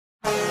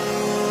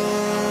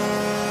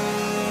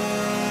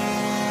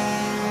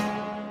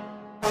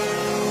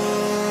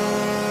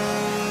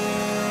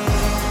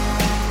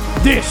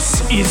This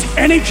is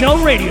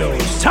NHL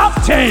Radio's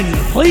Top 10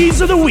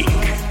 Plays of the Week.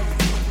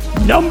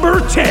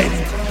 Number 10.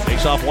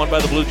 Face-off won by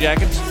the Blue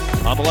Jackets.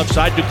 On the left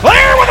side,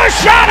 Duclair with a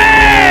shot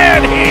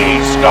in! He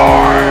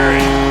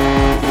scores!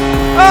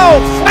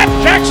 Oh,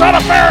 flapjacks on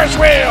a Ferris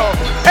wheel!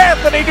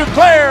 Anthony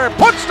Duclair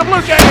puts the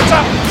Blue Jackets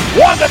up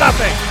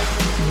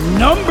 1-0.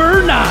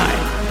 Number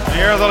 9.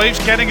 Here are the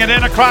Leafs getting it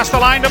in across the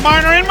line to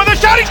Marner, in with a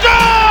shot, he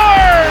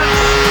scores!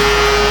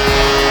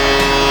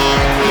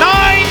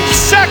 9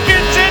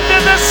 seconds into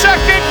the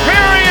second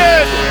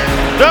period,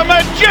 the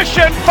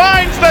Magician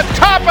finds the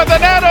top of the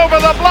net over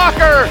the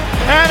blocker,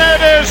 and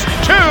it is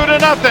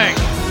 2-0.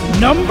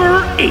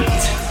 Number 8.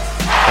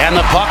 And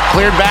the puck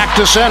cleared back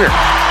to center.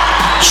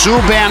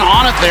 Subban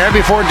on it there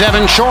before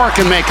Devon Shore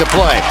can make a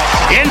play.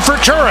 In for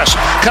Turris,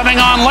 coming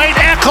on late,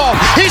 Ekholm,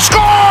 he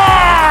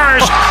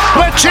scores!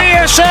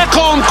 Matthias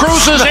Ekholm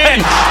cruises in,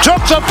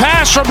 took the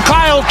pass from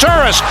Kyle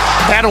Turris,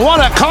 and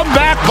what a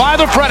comeback by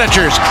the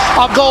Predators.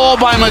 A goal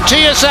by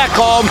Matthias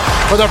Ekholm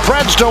for the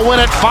Preds to win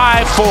it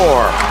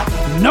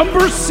 5-4.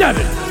 Number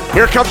 7.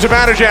 Here comes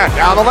Zibanejad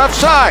down the left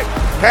side.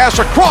 Pass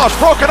across,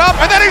 broken up,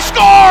 and then he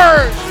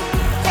scores!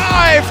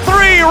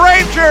 5-3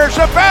 Rangers,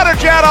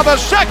 Zibanejad on the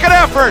second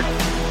effort.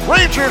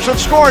 Rangers have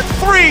scored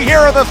 3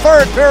 here in the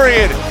third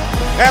period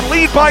and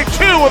lead by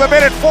 2 with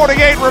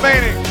 1:48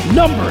 remaining.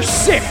 Number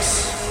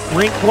 6.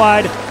 Rink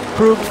wide,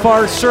 Krug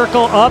far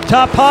circle, up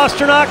top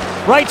Pastrnak,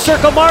 right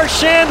circle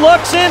Marchand,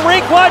 looks in,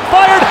 rink wide,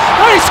 fired,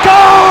 they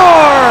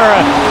score!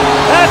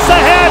 That's the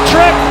hat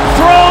trick,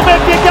 throw him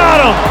if you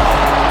got him.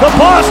 The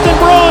Boston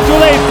Bruins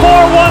with a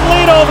 4-1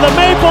 lead over the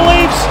Maple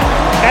Leafs,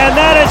 and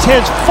that is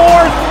his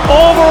 4th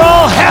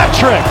overall hat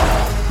trick.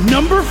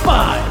 Number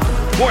 5.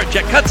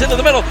 Voracek cuts into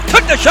the middle,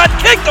 took the shot,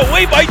 kicked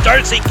away by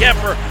Darcy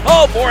Kemper.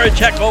 Oh,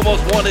 Voracek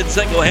almost won it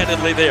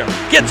single-handedly there.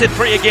 Gets it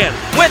free again,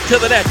 went to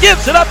the net,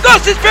 gives it up,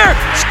 Gostisbehere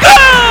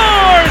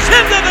scores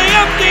into the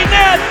empty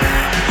net.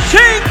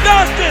 Shane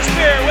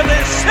Gostisbehere with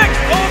his 6th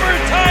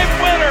overtime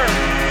winner,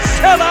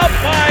 set up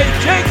by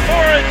Jake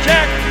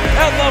Voracek,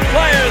 and the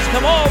Flyers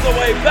come all the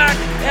way back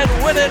and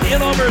win it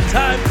in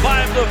overtime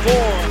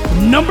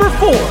 5-4. Number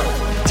 4.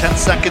 10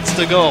 seconds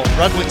to go.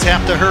 Rudwicks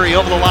have to hurry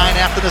over the line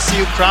after the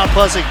CU crowd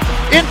buzzing.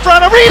 In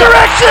front of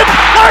redirection!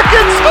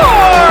 Larkin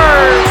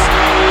scores!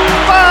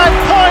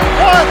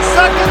 5.1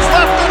 seconds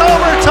left in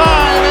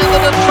overtime, and the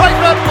Detroit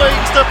Red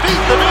Wings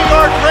defeat the New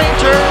York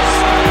Rangers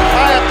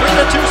by a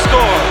 3-2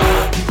 score.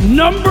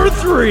 Number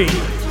 3.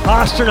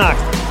 Pastrnak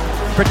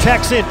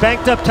protects it,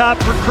 banked up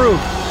top for Krug.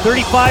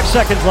 35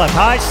 seconds left.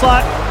 High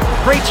slot,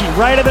 Krejci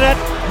right of the net.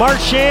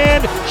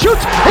 Marchand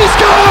shoots, he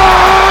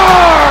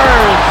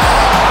scores!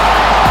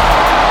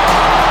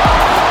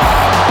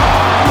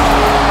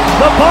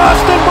 The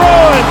Boston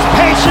Bruins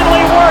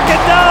patiently work it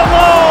down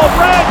low.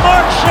 Brad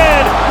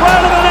Marchand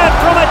right of the net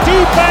from a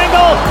deep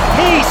angle.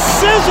 He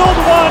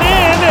sizzled one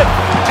in,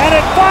 and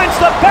it finds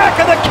the back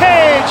of the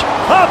cage.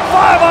 A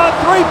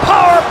 5-on-3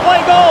 power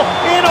play goal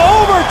in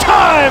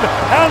overtime,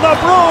 and the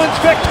Bruins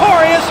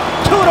victorious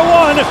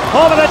 2-1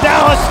 over the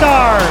Dallas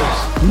Stars.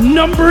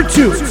 Number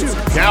 2.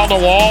 Down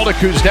the wall to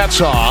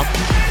Kuznetsov,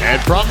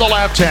 and from the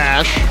left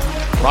hash,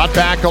 brought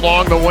back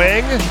along the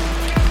wing,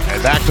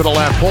 and back to the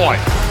left point.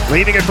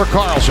 Leading it for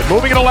Carlson,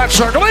 moving in the left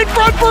circle, in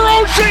front for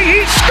Oshie,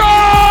 he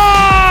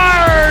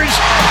scores!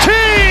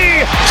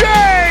 T.J.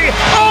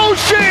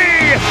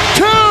 Oshie,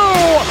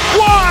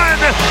 2-1,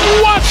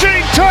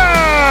 Washington!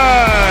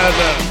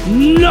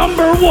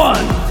 Number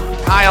 1.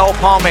 Kyle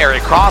Palmieri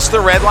crossed the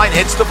red line,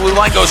 hits the blue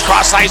line, goes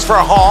cross ice for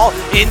a haul,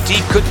 in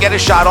deep, couldn't get a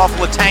shot off,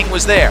 Letang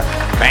was there.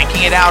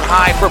 Banking it out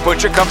high for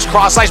Butcher, comes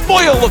cross ice,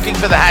 Boyle looking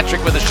for the hat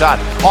trick with a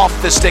shot off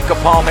the stick of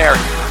Palmieri.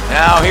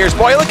 Now here's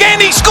Boyle again,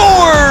 he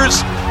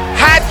scores!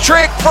 Hat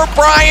trick for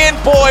Brian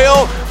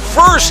Boyle.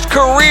 First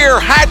career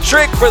hat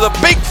trick for the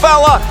big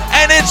fella,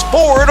 and it's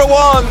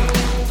 4-1.